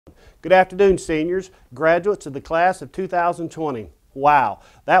Good afternoon, seniors, graduates of the class of 2020. Wow,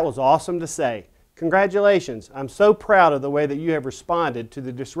 that was awesome to say. Congratulations. I'm so proud of the way that you have responded to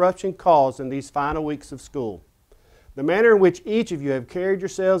the disruption caused in these final weeks of school. The manner in which each of you have carried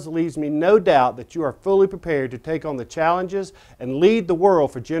yourselves leaves me no doubt that you are fully prepared to take on the challenges and lead the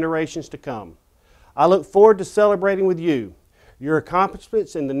world for generations to come. I look forward to celebrating with you your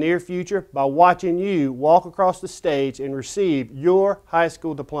accomplishments in the near future by watching you walk across the stage and receive your high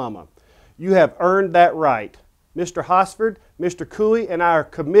school diploma. You have earned that right. Mr. Hosford, Mr. Cooley, and I are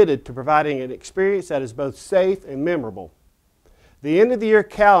committed to providing an experience that is both safe and memorable. The end of the year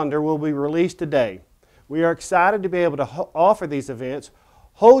calendar will be released today. We are excited to be able to offer these events.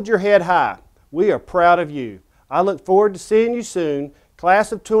 Hold your head high. We are proud of you. I look forward to seeing you soon.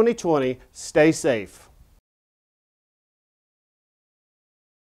 Class of 2020, stay safe.